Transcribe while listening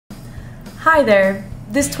Hi there!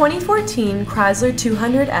 This 2014 Chrysler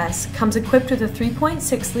 200S comes equipped with a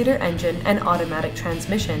 3.6-liter engine and automatic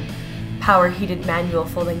transmission, power-heated manual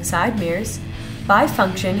folding side mirrors,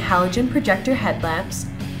 bifunction halogen projector headlamps,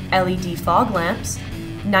 LED fog lamps,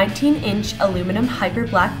 19-inch aluminum hyper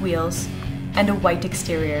black wheels, and a white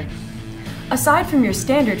exterior. Aside from your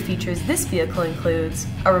standard features, this vehicle includes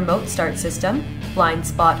a remote start system, blind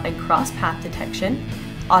spot and cross path detection,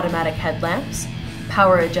 automatic headlamps,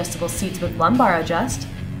 power adjustable seats with lumbar adjust,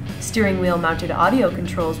 steering wheel mounted audio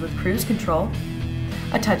controls with cruise control,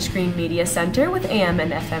 a touchscreen media center with AM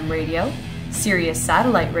and FM radio, Sirius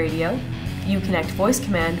satellite radio, Uconnect voice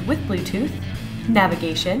command with Bluetooth,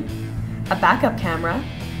 navigation, a backup camera,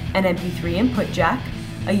 an MP3 input jack,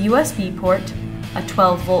 a USB port, a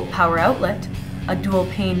 12-volt power outlet, a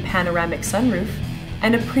dual-pane panoramic sunroof,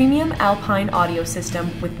 and a premium Alpine audio system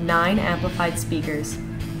with 9 amplified speakers.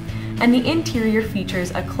 And the interior features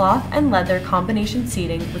a cloth and leather combination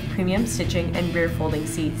seating with premium stitching and rear folding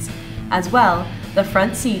seats. As well, the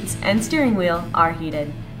front seats and steering wheel are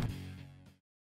heated.